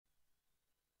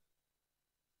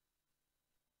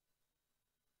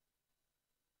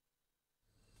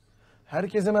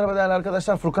Herkese merhaba değerli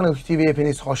arkadaşlar. Furkan TV'ye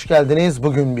hepiniz hoş geldiniz.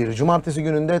 Bugün bir cumartesi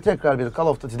gününde tekrar bir Call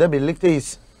of Duty'de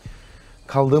birlikteyiz.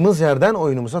 Kaldığımız yerden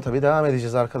oyunumuza tabii devam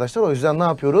edeceğiz arkadaşlar. O yüzden ne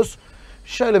yapıyoruz?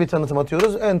 Şöyle bir tanıtım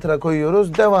atıyoruz. Enter'a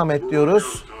koyuyoruz. Devam et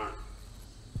diyoruz.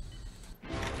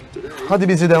 Hadi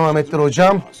bizi devam ettir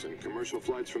hocam.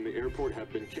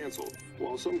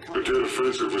 The dead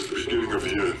offensive was the beginning of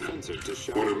the end,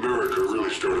 when America really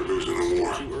started losing the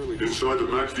war. Inside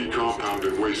the Max V compound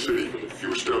in Way City,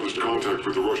 you established contact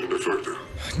with the Russian defector.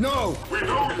 No! We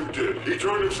know you did. He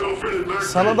turned himself in at Max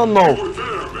V. Sana da no. You were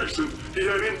there, Mason. He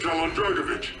had intel on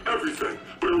Dragovich, everything,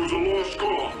 but it was a lost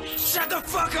cause. Shut the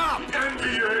fuck up!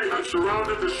 NVA had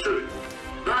surrounded the city.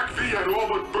 Max V had all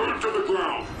but burned to the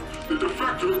ground. The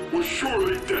defector was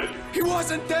surely dead. He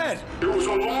wasn't dead! It was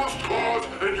a lost cause,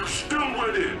 and you still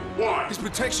went in. Why? His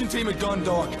protection team had gone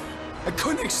dark. I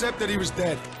couldn't accept that he was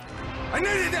dead. I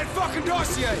needed that fucking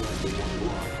dossier!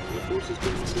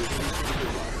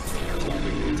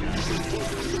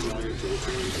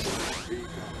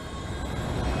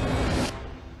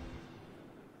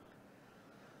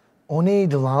 O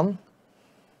neydi lan?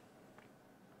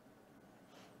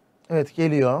 Evet,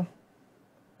 geliyor.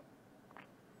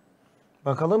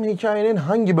 Bakalım hikayenin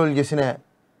hangi bölgesine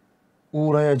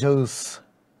uğrayacağız?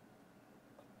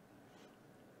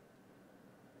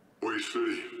 Way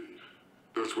City.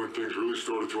 That's when things really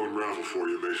started to unravel for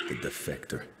you, Mason. The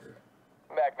defector.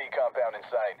 MACV compound in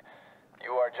sight.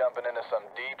 You are jumping into some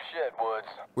deep shit,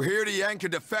 Woods. We're here to yank a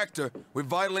defector with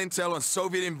vital intel on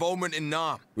Soviet involvement in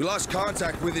Nam. We lost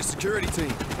contact with his security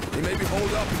team. He may be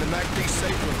holed up in the MACV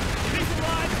safe room. He's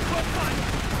alive. We'll find him.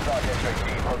 Talk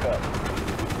team, hook up.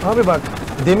 Abi bak,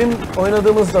 demin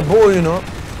oynadığımızda bu oyunu,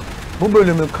 bu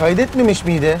bölümü kaydetmemiş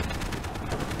miydi?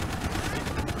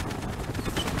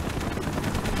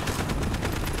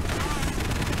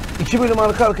 İki bölüm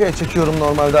arka arkaya çekiyorum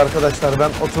normalde arkadaşlar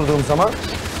ben oturduğum zaman.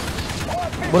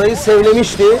 Burayı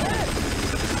sevlemişti.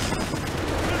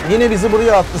 Yine bizi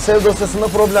buraya attı. Sev dosyasında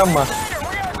problem var.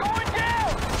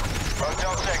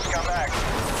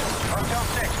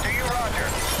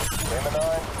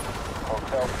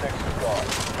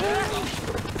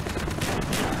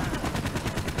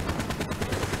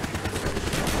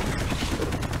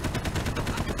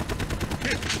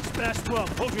 Fast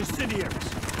 12, hold your incendiaries.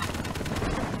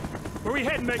 Where we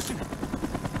heading, Mason?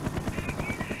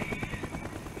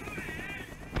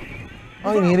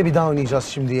 Aynı yeri bir daha oynayacağız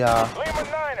şimdi ya.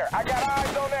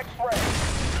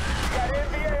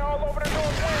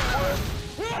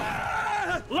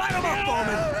 Light 'em up,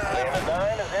 Bowman!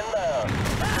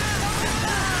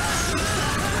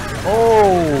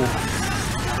 Oo.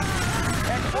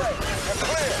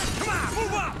 Come on,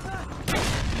 move up!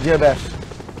 Geber.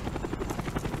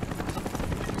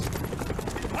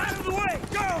 Out of the way,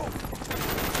 go!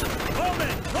 Bowman,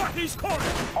 northeast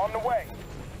corner! On the way.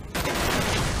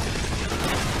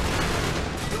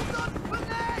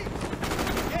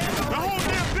 The whole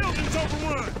damn building's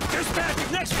overrun!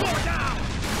 Dispatch, next floor down!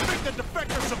 Think the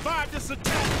defector survived this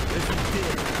attack? If he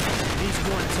did, he's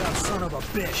one tough son of a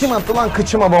bitch. Kim attı lan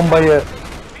kıçıma bombayı?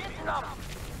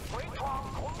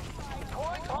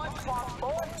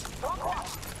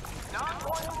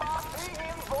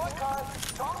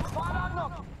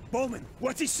 Bowman,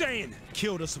 what's he saying?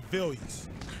 Kill the civilians.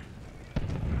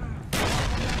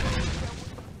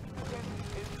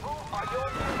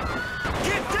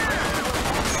 Get down!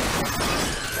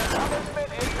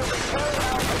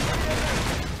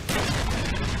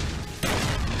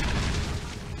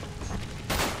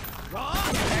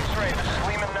 X-ray, this is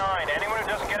Lehman 9. Anyone who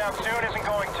doesn't get out soon isn't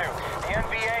going to. The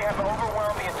NVA have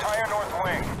overwhelmed the entire north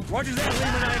wing. Roger that,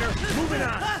 Lehman Niner. Moving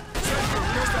on.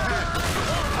 Just ahead.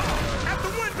 At the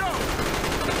window!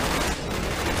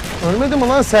 Ölmedin mi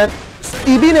lan sen?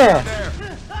 İbine!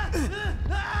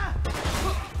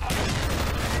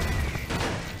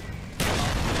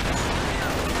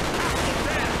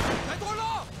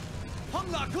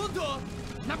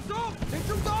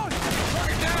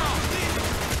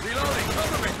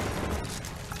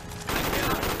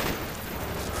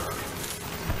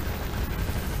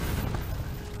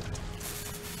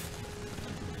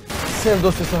 Sev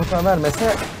dosyası hata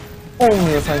vermese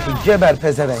olmuyor sanki. Geber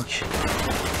pezevenk.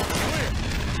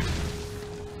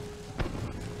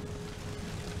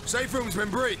 Safe room's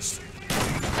been breached.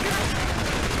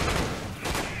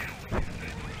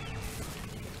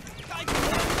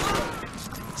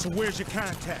 So where's your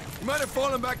contact? He might have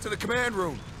fallen back to the command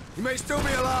room. He may still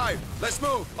be alive. Let's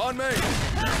move. On me.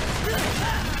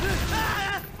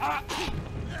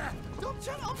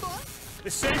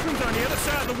 The safe room's on the other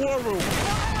side of the war room.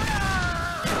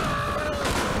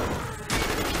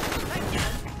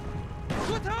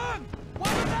 Good time!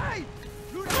 One night!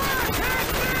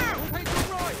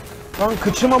 Lan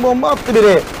kıçıma bomba attı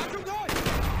biri.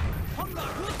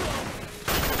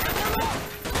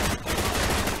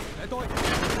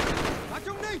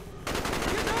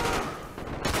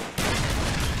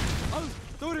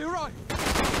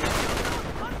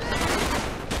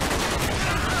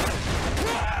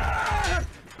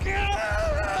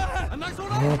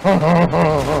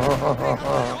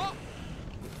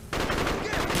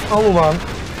 Al ulan.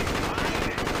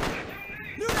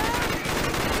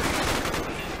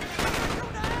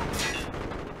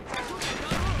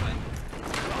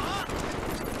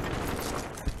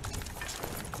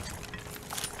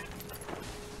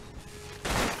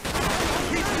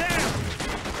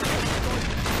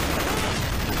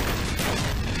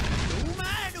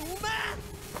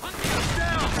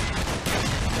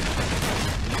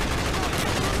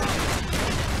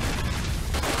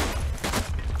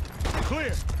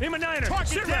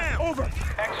 Sit down. Over.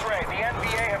 X-ray, the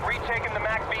NVA have retaken the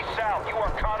MACV South. You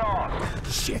are cut off.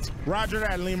 Shit. Roger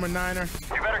that, Lima Niner.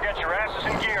 You better get your asses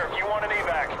in gear if you want an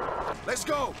evac. Let's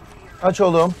go. Aç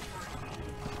oğlum.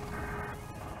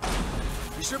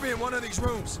 You should be in one of these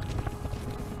rooms.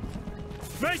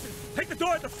 Mason, take the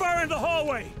door at the far end of the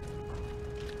hallway.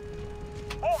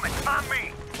 Holman, on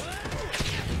me.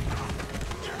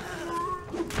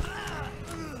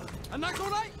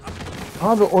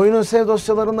 Abi oyunun save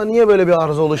dosyalarında niye böyle bir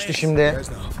arıza oluştu şimdi?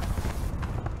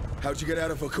 How'd you get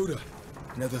out of Okuda?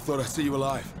 Never thought I'd see you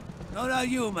alive. Not are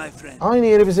you, my friend. Aynı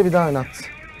yeri bize bir daha oynat.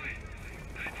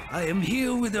 I am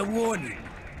here with a warning.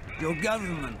 Your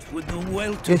government would do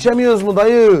well to... Geçemiyoruz mu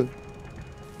dayı?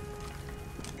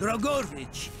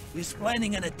 Dragovich is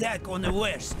planning an attack on the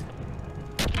west.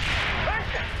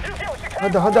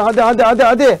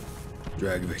 Hadi.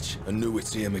 Dragovich, I knew we'd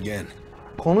see him again.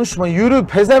 Konuşma, yürü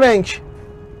pezevenk.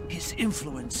 His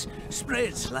influence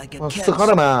spreads like a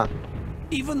Sıkarım cancer. ha.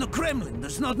 Even the Kremlin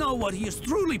does not know what he is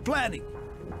truly planning.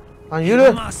 Lan He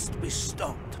yürü. must be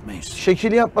stopped, Mason.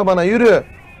 Şekil yapma bana, yürü.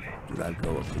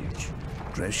 Dragovich,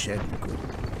 Kreshchenko,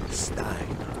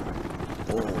 Stein,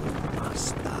 all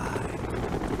must die.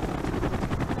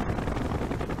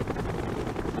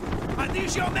 Are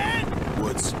these your men?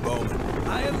 Woods, Bowman.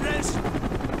 I have rested.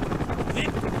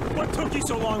 What took you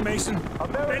so long, Mason?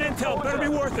 That intel better be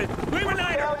worth it. Lima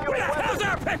Niner, where the hell's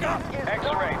our pickup?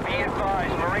 X-ray, be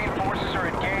advised, Marine forces are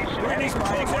engaged in We're any these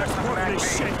fighting pigs west of the airport for this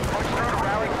MACV. shit. Push through to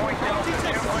rally point Delta 2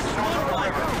 much north of the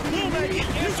river.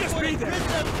 You just be there.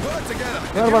 Pull it together.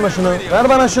 Ver bana şunu, ver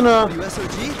bana şunu.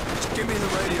 USOG? Just give me the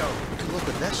radio. Good luck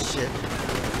with that shit.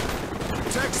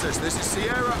 Texas, this is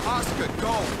Sierra Oscar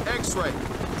Golf X-ray.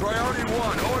 Priority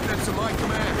 1, ordnance to my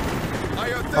command.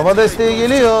 Hava desteği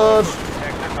geliyor.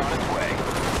 Texas on its way.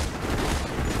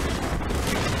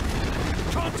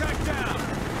 Contact down.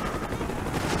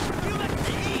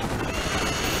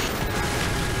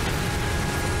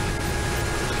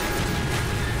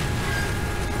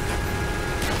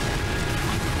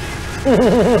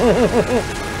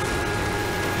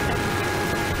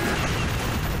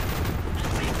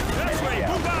 That's right,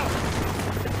 move out.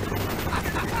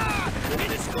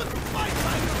 It is good to fight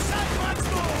by your side once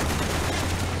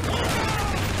more.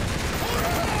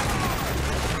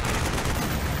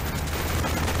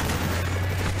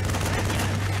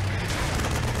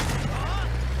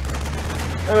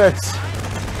 Evet.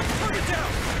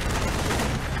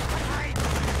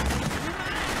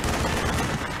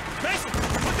 Mason,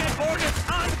 put that ordnance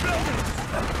on the building.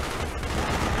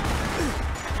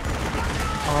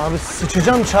 Abi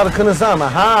sıçacağım çarkınıza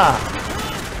ama ha.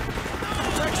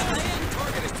 Texas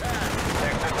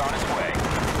on its way.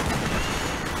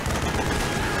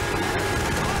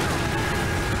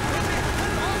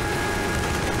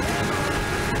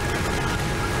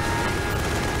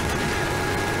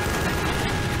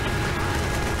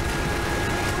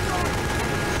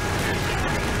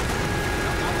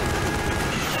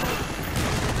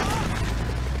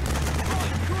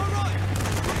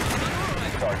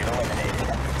 Target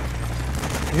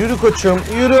eliminated. Yürü koçum,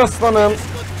 yürü aslanım.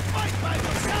 Fight by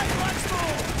your side once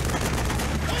more.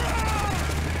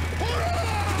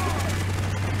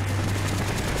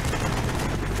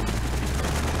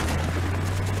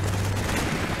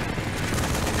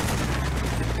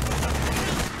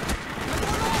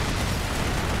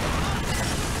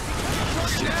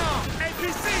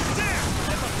 APC's down.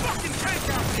 There's a fucking tank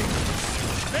out here.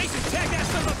 Mason, tag that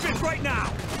son of a bitch right now.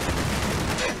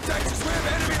 Texas, we have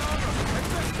enemy armor.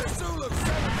 Texas, Zulu, 7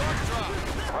 box drop.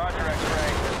 Roger,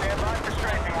 X-ray. Stand by for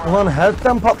strafing work. Ulan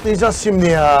health'ten patlayacağız şimdi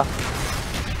ya.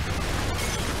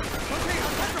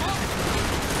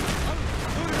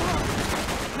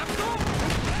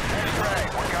 X-ray,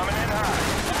 we're coming in hot.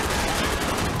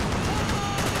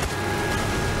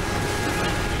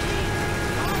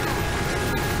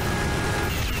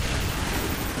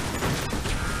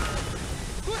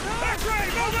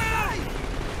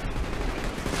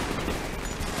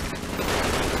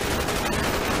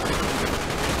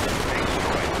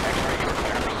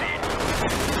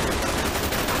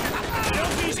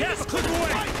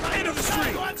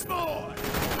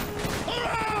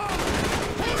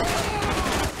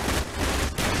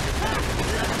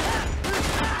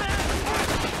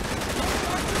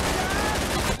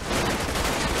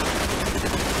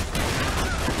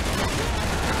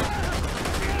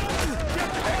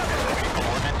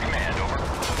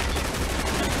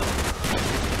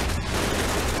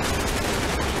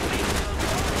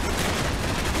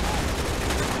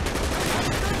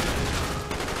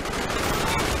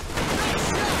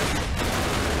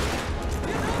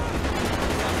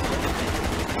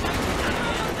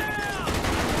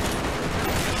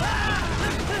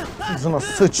 Ağzına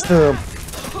sıçtım.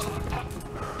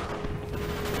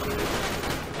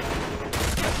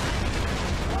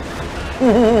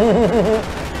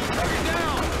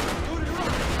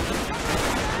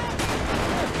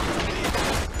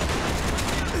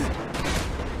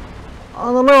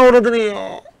 Anana uğradın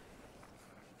ya.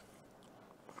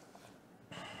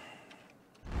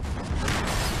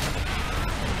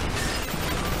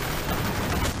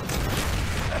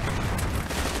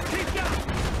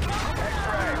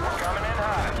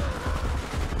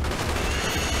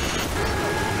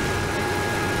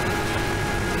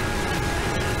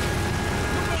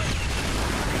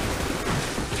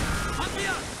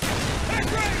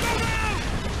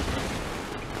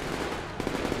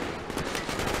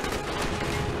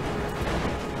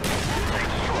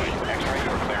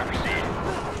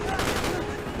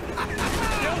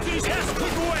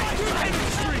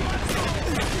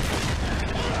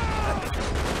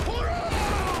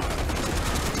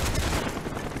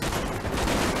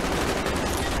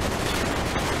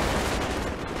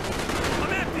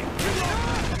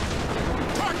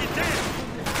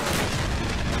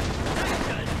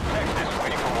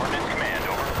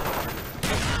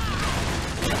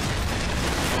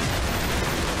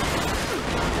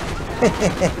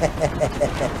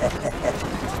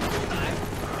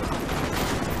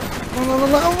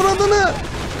 Lan avradını.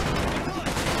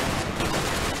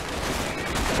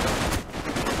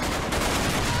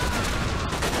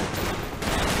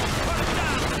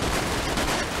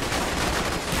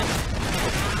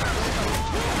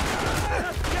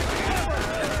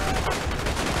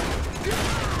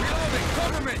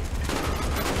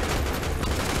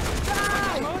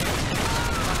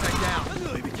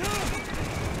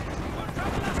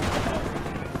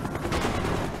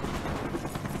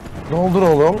 Doldur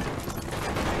oğlum.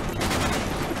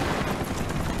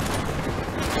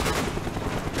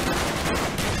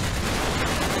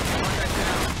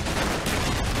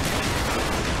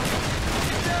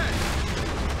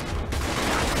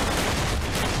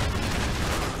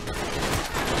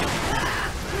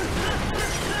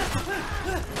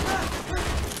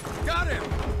 Got him.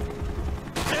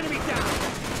 Enemy down.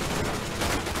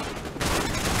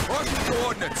 Marking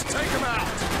coordinates. Take him out.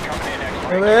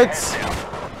 Evet.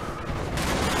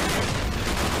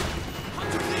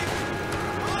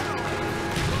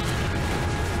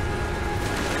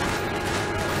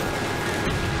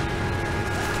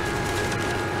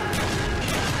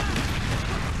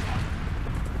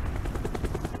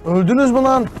 Öldünüz mü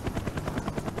lan?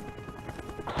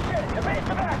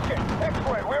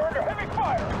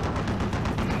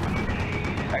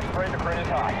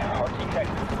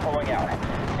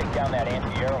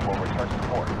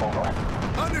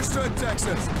 Understood,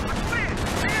 Texas.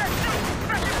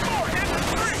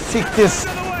 Siktir.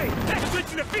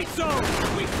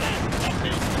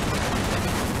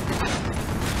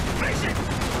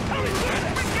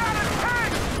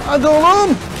 Hadi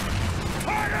oğlum.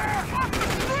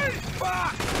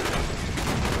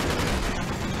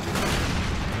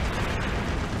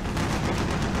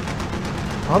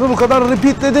 Abi bu kadar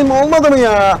repeatledim olmadı mı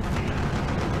ya?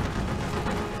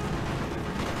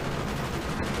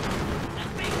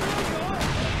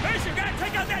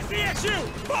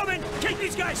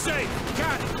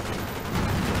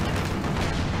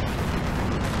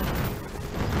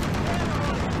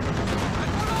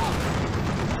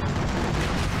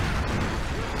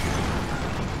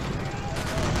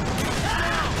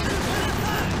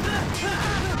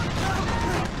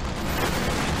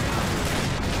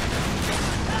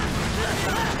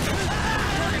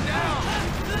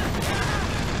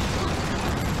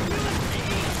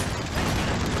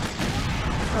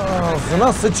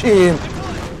 Ağzına sıçayım.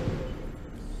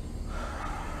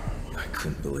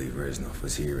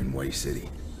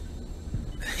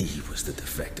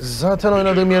 Zaten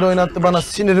oynadığım yeri oynattı, bana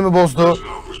sinirimi bozdu.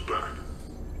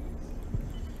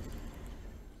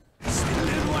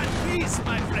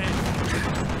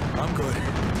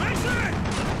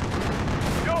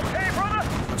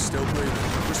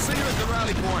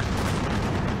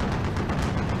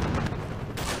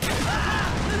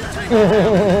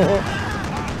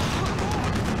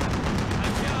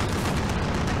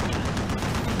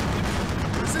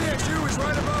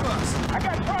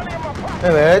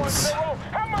 Evet.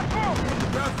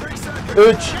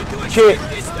 3, 2,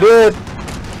 1.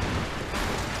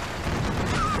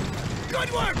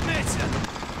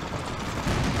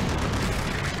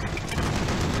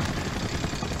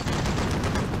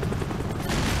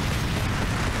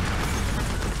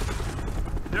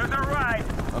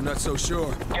 I'm not so sure.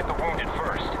 Get the wounded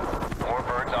first. More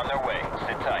birds on their way.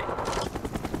 Sit tight.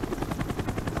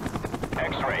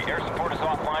 X-ray, air support is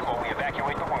offline while we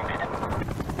evacuate the wounded.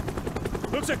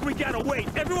 Looks like we gotta wait.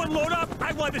 Everyone load up.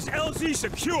 I want this LZ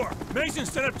secure. Mason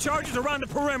set up charges around the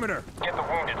perimeter. Get the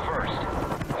wounded first.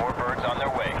 More birds on their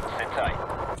way. Sit tight.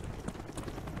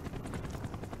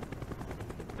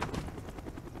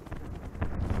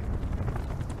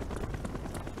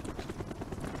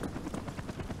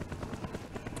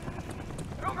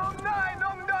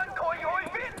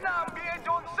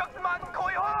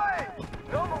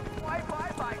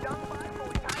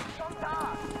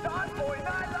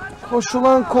 Koş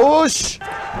ulan koş.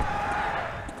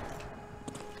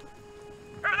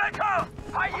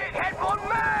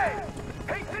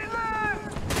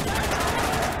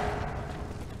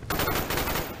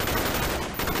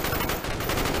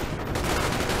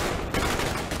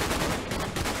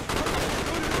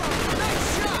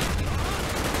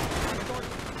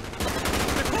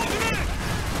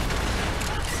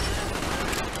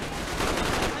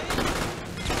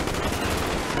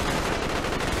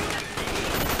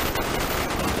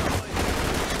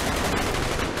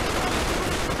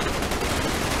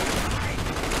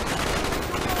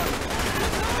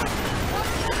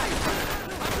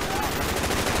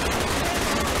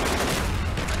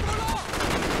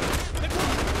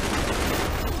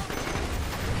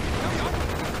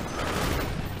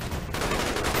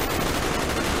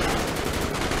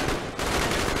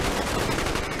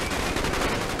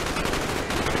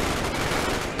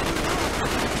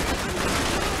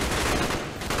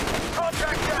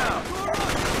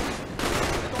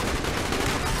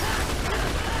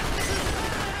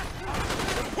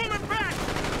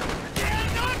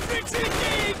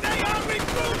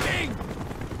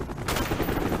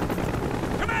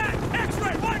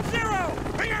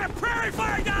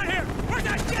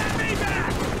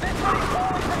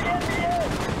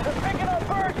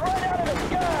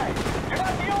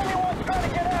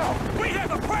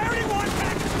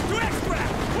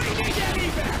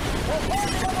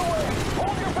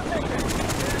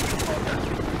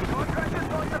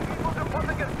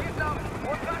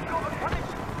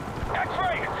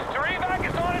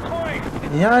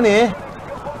 Yani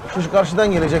şu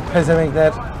karşıdan gelecek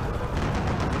pezevenkler.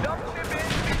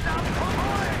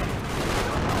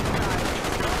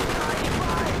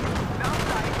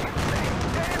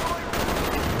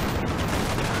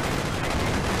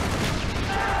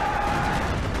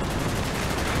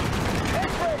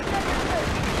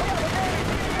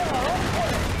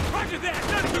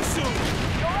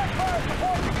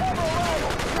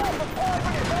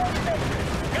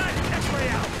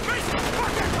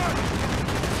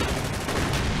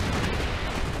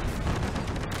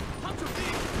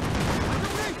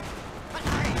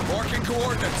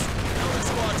 Coordinates. Another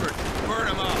squadron. Burn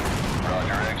them up.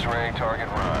 Roger, X-ray, target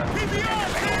run.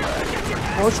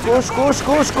 Koş koş koş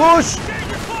koş koş. Go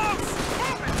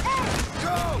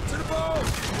to the boat.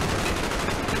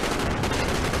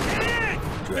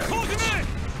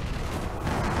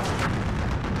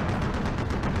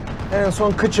 En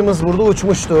son kıçımız burada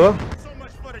uçmuştu.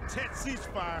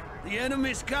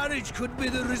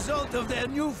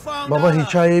 Baba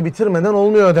hikayeyi bitirmeden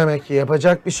olmuyor demek ki.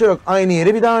 Yapacak bir şey yok. Aynı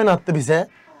yeri bir daha oynattı bize.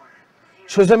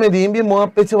 Çözemediğim bir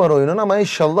muhabbeti var oyunun ama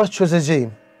inşallah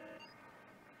çözeceğim.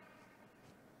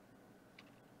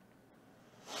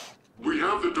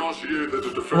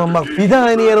 Ulan bak bir daha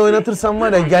aynı yeri oynatırsam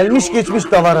var ya gelmiş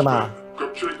geçmiş dalarım ha.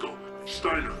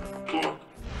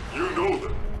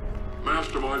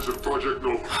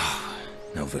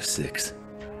 Nova 6.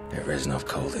 There is enough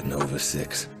cold at Nova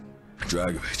 6.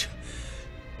 Dragovich.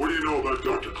 What do you know about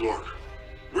Dr. Clark?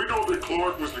 We know that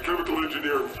Clark was the chemical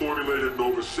engineer who formulated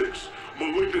Nova 6.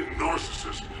 Malignant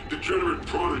narcissist, degenerate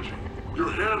prodigy.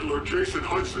 Your handler, Jason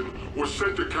Hudson, was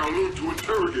sent to Kowloon to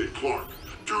interrogate Clark.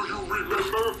 Do you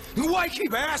remember? Why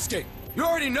keep asking? You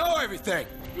already know everything.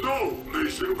 No,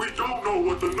 Mason, we don't know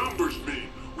what the numbers mean.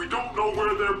 We don't know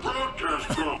where they're broadcast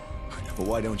from. Well,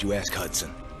 why don't you ask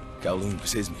Hudson? Kowloon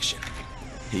was his mission.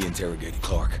 He interrogated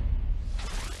Clark.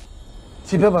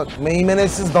 Tipe bak,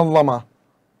 meymenetsiz dallama.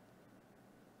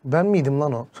 Ben miydim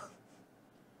lan o?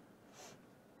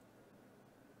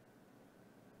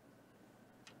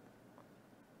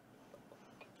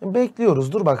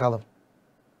 Bekliyoruz, dur bakalım.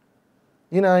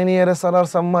 Yine aynı yere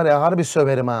sararsam var ya harbi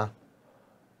söverim ha.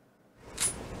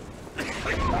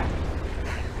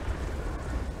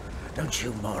 Don't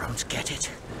you morons get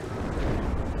it?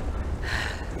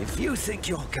 If you think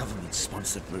your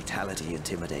government-sponsored brutality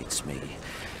intimidates me,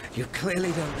 you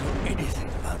clearly don't know anything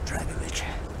about Dragovich.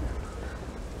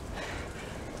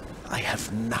 I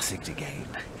have nothing to gain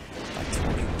by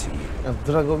talking to you. Ya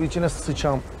Dragovich'ine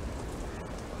sıçam.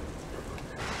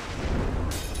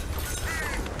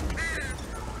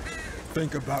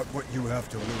 Think about what you have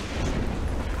to lose.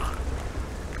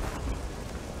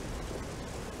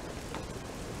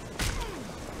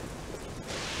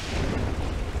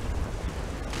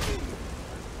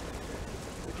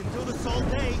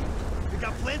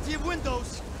 massive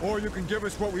windows. Or you can give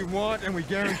us what we want and we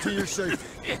guarantee your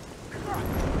safety.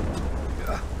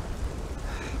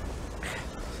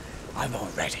 I'm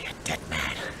already a dead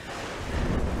man.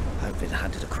 I've been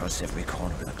hunted across every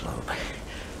corner of the globe.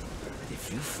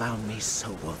 If you found me, so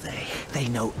will they. They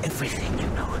know everything you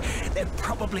know. They're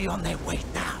probably on their way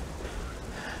now.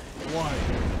 Why?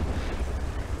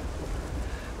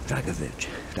 Dragovich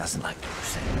doesn't like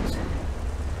loose ends.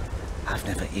 I've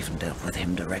never even dealt with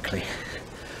him directly.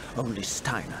 Only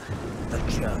Steiner, the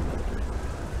German.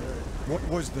 What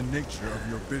was the nature of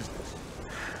your business?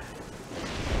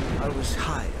 I was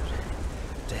hired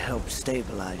to help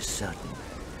stabilize certain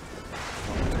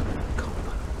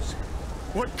compounds.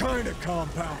 What kind of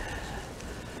compound?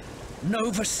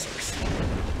 Nova 6.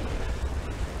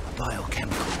 A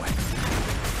biochemical weapon.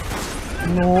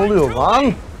 Ne oluyor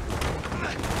lan?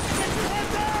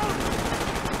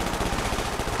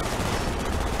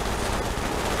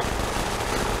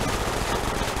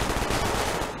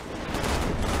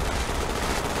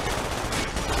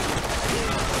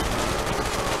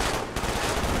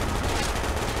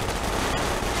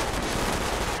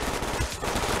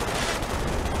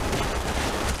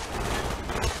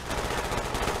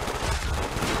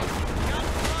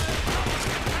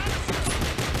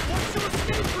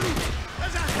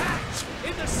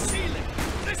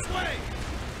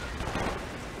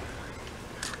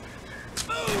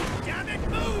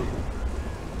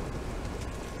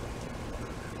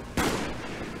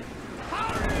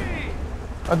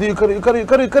 Hadi yukarı yukarı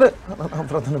yukarı yukarı.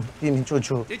 Avradını yemin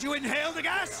çocuğu. Did you inhale the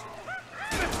gas?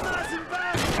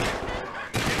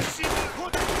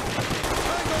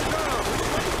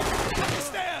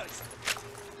 Stairs!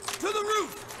 To the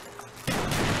roof!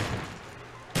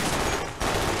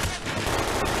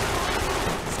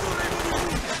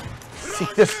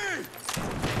 Siktir.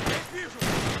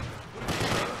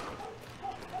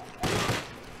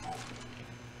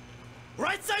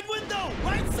 Right side window!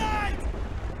 Right side!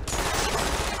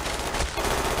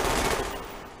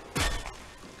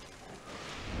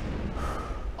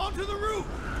 Onto the roof!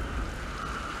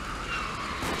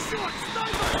 Short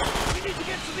sniper! We need to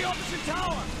get to the opposite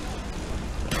tower!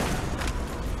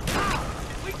 Ow!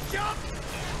 We jump!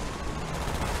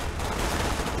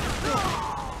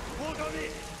 Hold on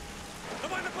it!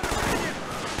 Come on, put us in here!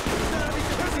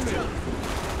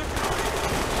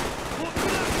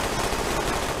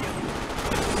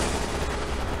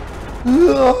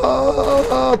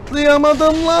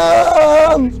 Atlayamadım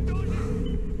lan.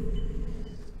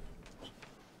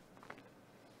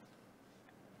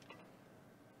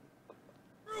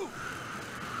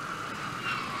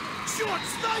 Short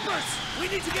snipers! We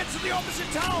need to get to the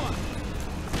opposite tower!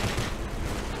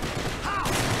 How?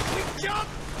 We jump!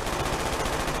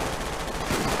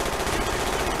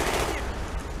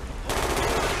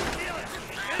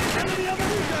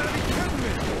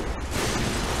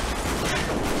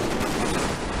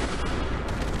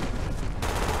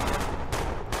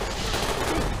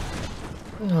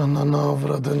 Ananı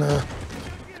avradını.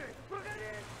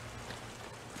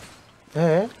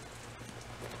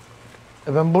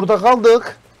 Ben burada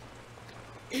kaldık.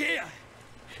 Here!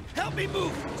 Help me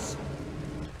move this!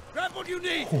 Grab what you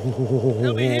need!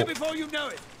 They'll be here before you know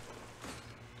it!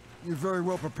 You're very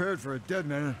well prepared for a dead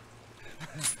man.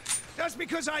 Just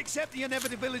because I accept the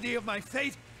inevitability of my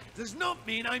fate does not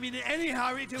mean I'm in any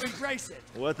hurry to embrace it.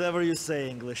 Whatever you say,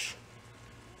 English.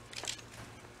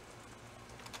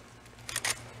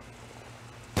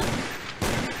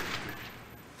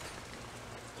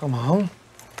 Tamam.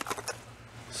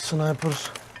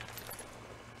 Sniper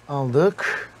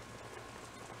aldık.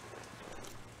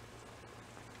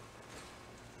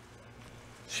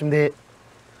 Şimdi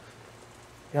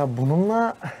ya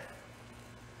bununla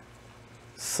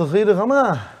sıkıydık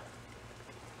ama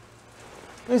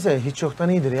neyse hiç yoktan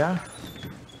iyidir ya.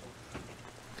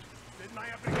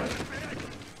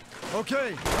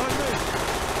 Okay, on me.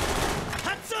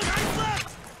 Hudson, right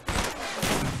left!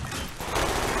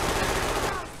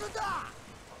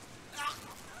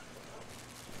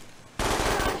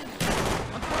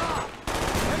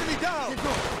 Enemy down.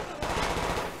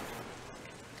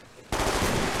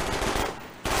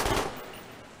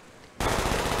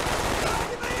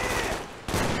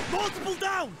 Multiple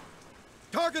down!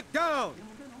 Target down.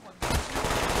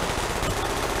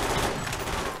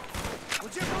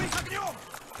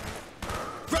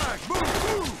 Drag,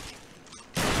 move.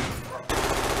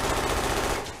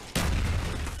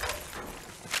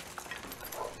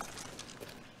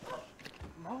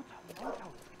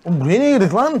 Oğlum buraya niye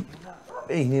girdik lan?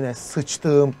 Beynine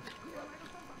sıçtım.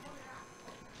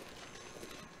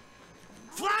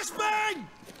 Flashbang!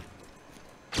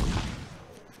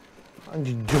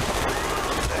 Hangi cüp?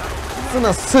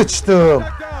 Ağzına sıçtım.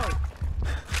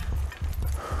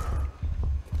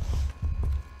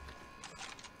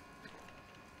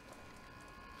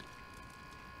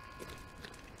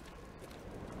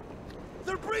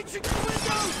 They're breaching the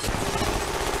windows!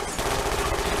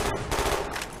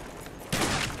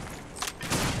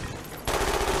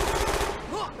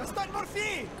 Look, that's not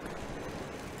morphine!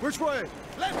 Which way?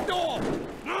 Left door!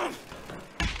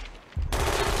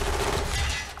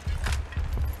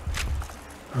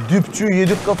 Düpçü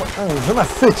yedik kafa. Ağzına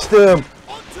sıçtım. On to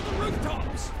the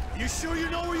rooftops! You sure you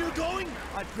know where you're going?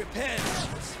 I prepared.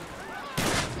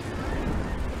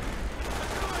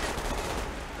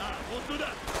 Вот туда!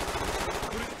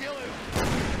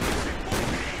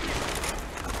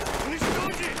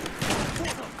 Уничтожить!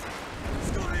 Вот он!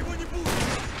 Скоро его не будет!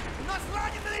 У нас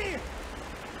раненые!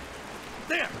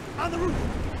 There! On the roof!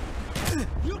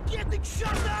 You're getting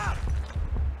shot up!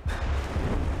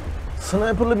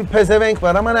 Sniper'lı bir pezevenk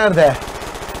var ama nerede?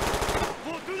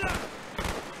 Вот туда!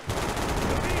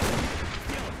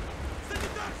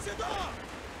 Санитар, сюда!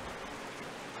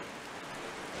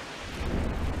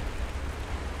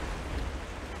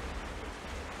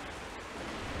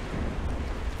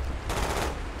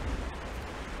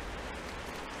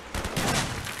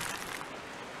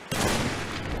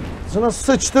 Ağzına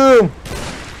sıçtım.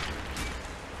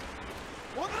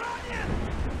 Он ранен!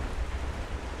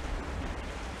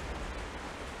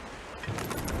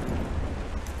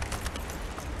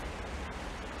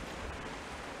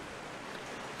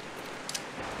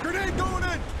 Grenade going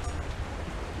in!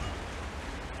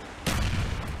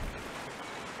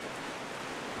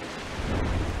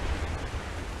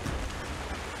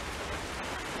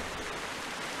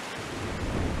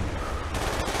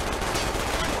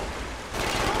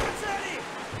 Compensating!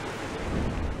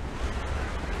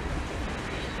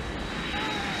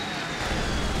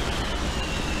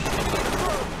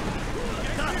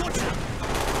 Nah, gotcha!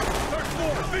 Third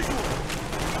floor, visual!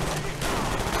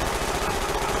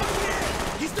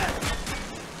 He's dead!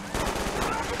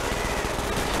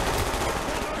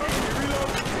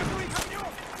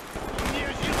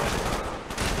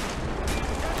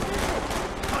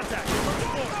 Contact! First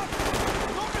floor!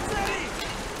 Compensating!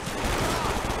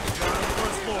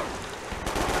 First floor!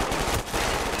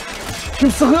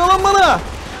 Kim sıkıyor lan bana?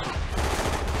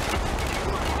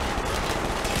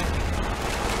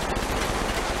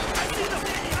 I see them!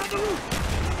 On the roof!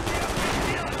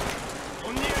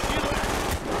 Он не делает!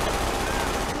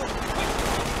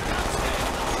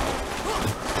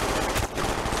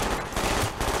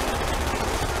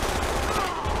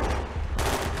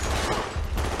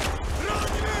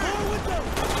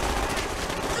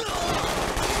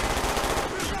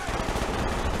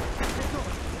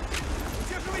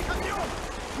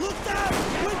 Look down!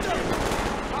 Window!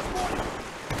 Вас понял!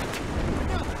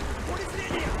 Понятно! Поле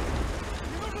зрения!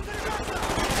 Не нужно заряжаться!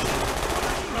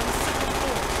 On the second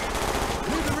floor!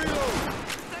 Move the reload!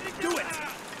 Do it!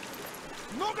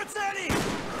 Много целей!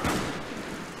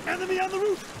 Enemy on the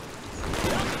roof!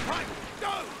 Right,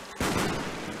 go!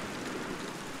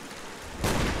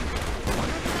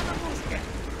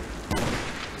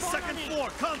 Second floor,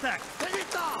 contact! Hurry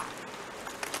up!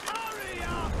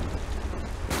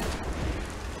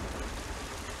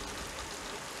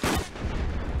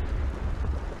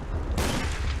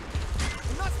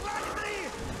 У нас раненые!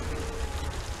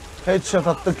 Headshot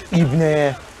attık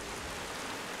ibneye.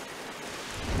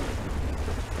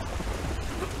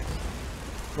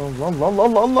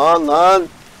 Lan.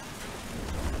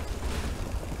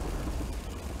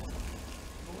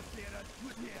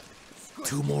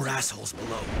 Two more assholes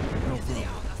below.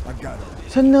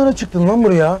 Sen ne ara çıktın lan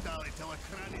buraya?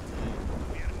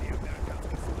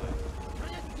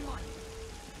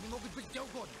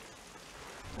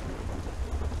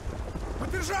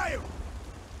 Поддержаю!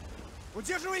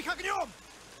 Удерживай их огнем!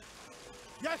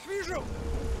 Я их вижу!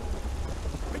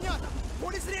 Понятно!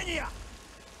 Поле зрения!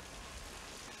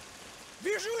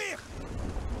 Вижу их!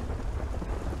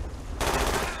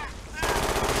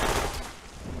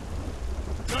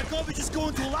 Dragovich is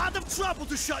going to a lot of trouble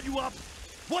to shut you up!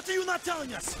 What are you not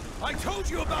telling us? I told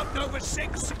you about Nova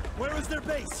 6! Where is their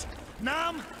base?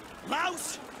 Nam?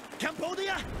 Laos?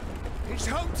 Cambodia? It's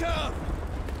home turf!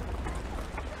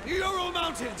 The Ural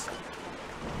Mountains!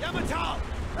 Yamatal!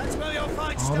 That's where you'll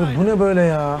find Abi Stein. bu ne böyle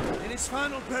ya? In his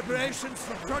final preparations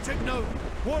for Project Nova.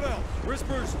 What else?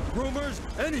 Whispers, rumors,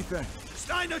 anything.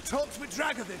 Steiner talks with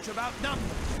Dragovich about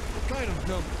numbers. What kind of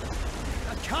numbers?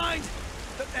 The kind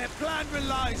that their plan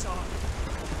relies on.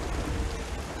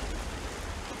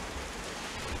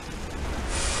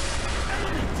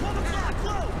 Enemy! 12 o'clock,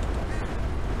 low!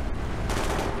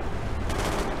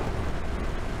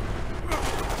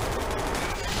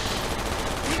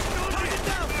 He's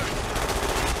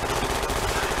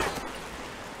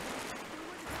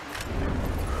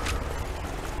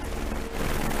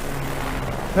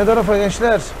Ne tarafa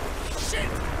gençler? Shit!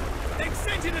 They've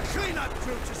sent in a cleanup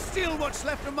crew to steal what's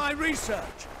left of my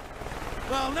research.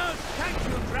 Well, no, thank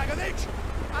you, Dragovich.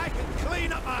 I can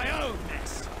clean up my own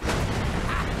mess.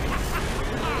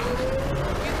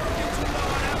 You're too low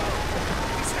on ammo.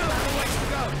 We still have a ways to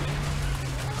go.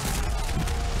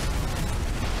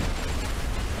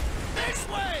 This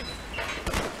way!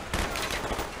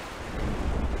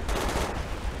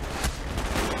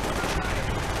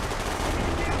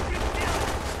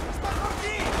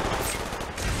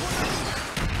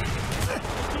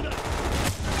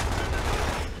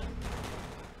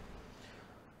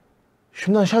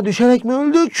 Şimdi aşağı düşerek mi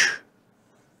öldük?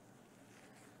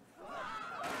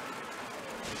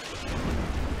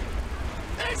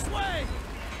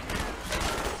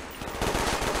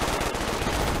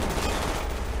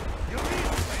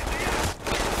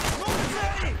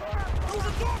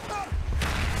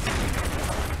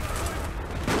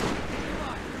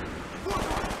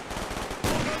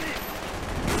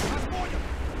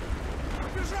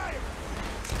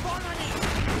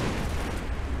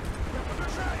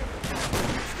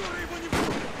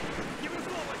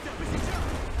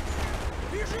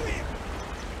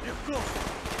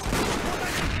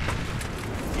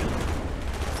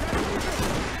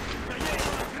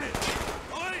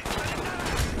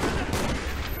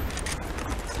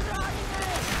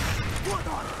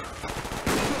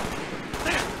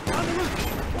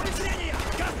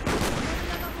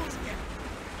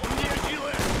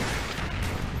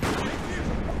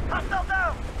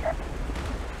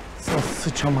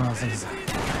 Sıçam ağzınıza.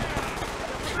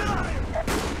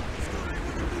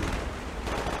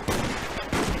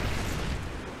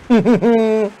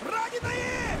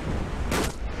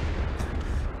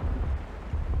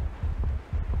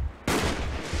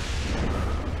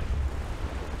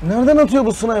 Nereden atıyor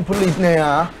bu sniper'lı ibne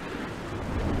ya?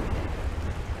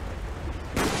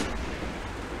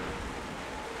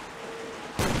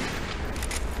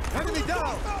 Enemy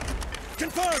down!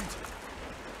 Confirmed!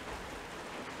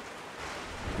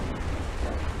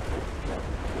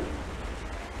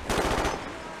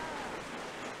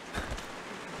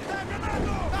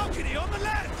 Balcony on the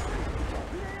left!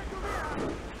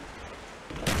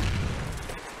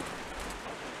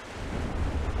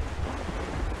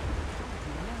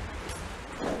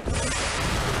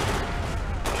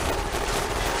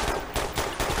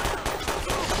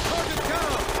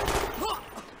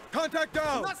 Contact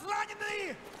down!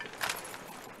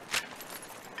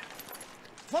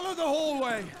 Follow the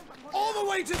hallway, all the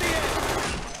way to the end.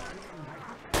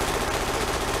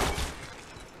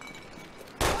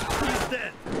 He's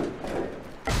dead.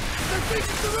 They're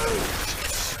facing the roof.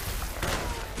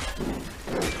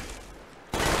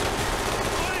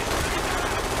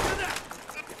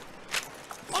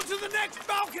 Onto the next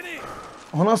balcony.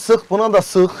 Ona sık, buna da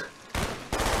sık.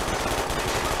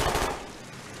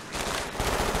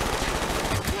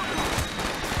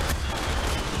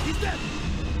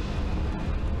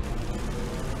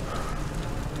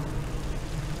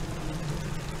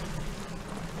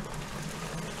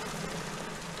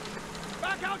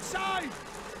 Outside!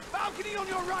 Balcony on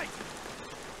your right!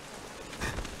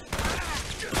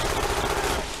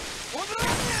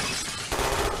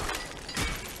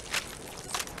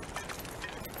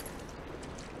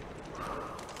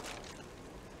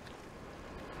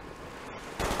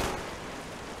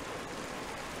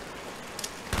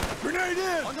 Grenade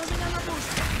in!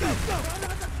 Go!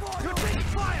 You're taking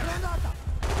fire!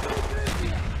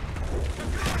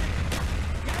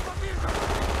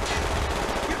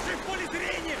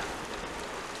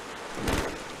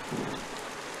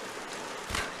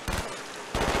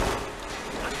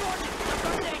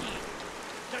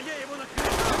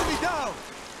 Enemy down!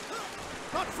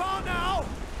 Not far now!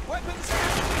 Weapons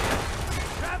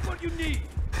grab what you need!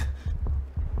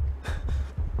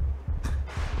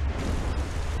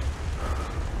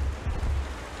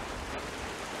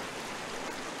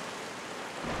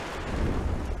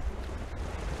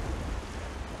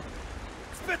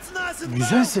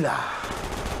 Güzel silah.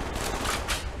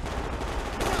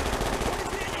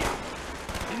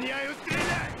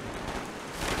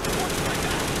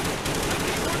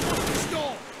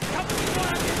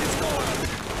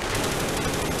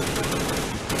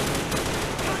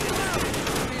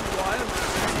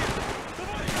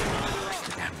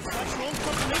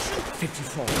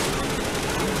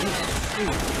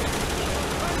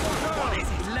 What is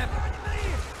it? 11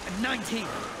 and 19.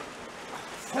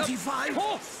 45?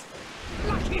 Horse!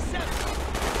 Lucky 7!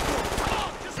 Come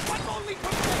on, just one more leap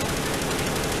from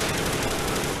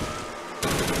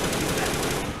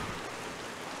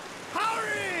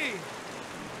Hurry!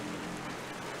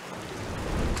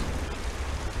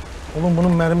 Oğlum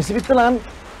bunun mermisi bitti lan.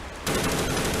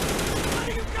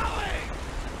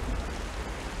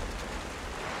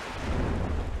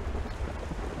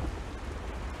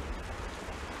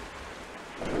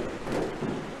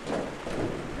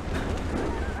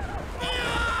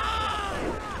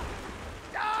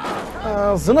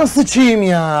 Ağzına sıçayım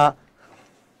ya.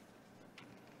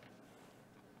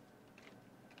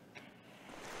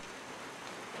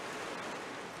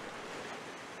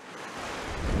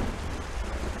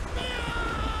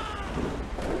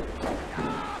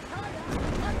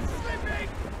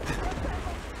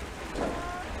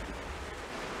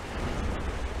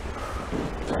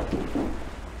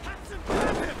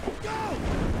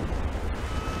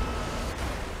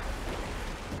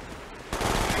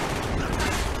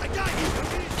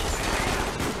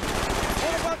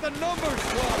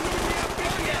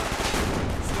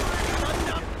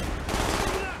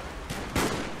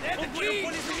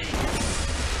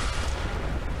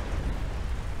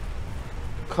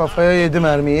 Kafaya yedi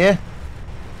mermiyi.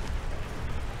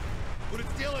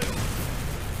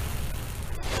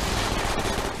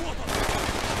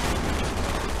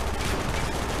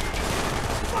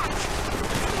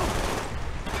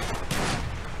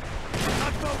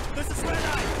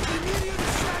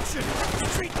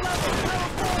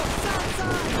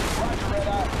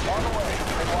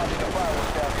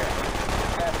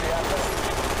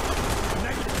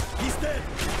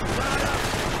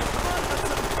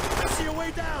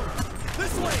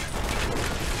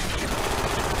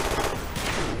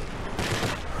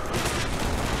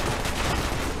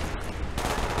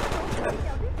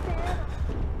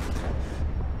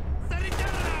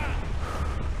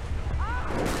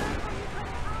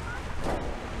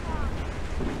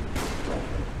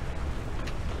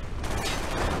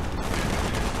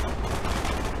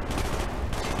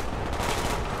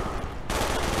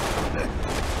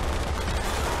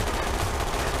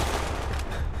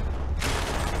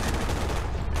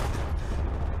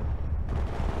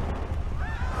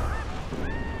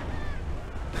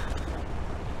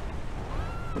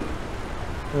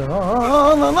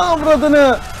 Ananı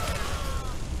avradını.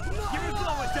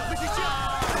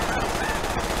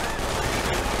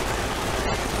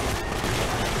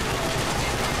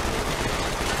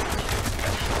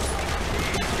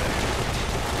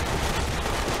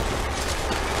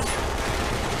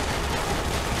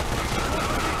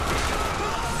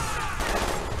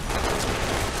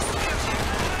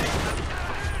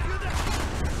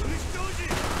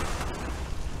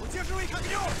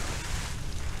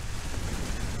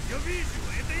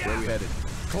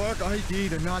 Clark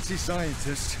ID'd a Nazi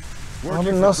scientist.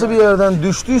 Abi nasıl bir yerden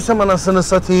düştüysem anasını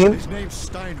satayım. His name's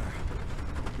Steiner.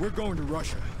 We're going to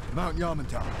Russia, Mount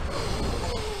Yamantau.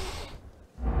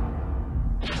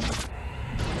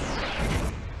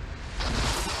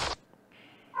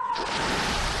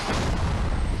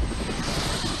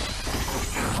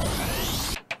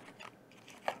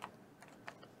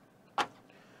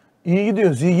 İyi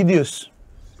gidiyoruz, iyi gidiyoruz.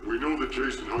 We know that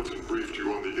Jason Hudson briefed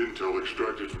you on the intel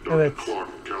extracted from Evet. Dr. Clark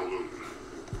and Kowloon.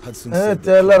 Evet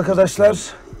değerli arkadaşlar.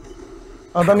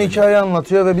 Adam hikaye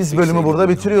anlatıyor ve biz bölümü burada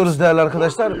bitiriyoruz değerli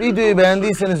arkadaşlar. Videoyu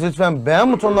beğendiyseniz lütfen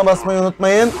beğen butonuna basmayı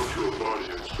unutmayın.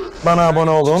 Bana abone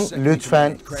olun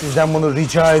lütfen. Sizden bunu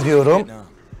rica ediyorum.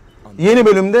 Yeni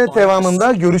bölümde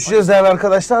devamında görüşeceğiz değerli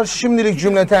arkadaşlar. Şimdilik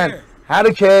cümleten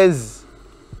herkes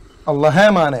Allah'a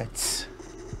emanet.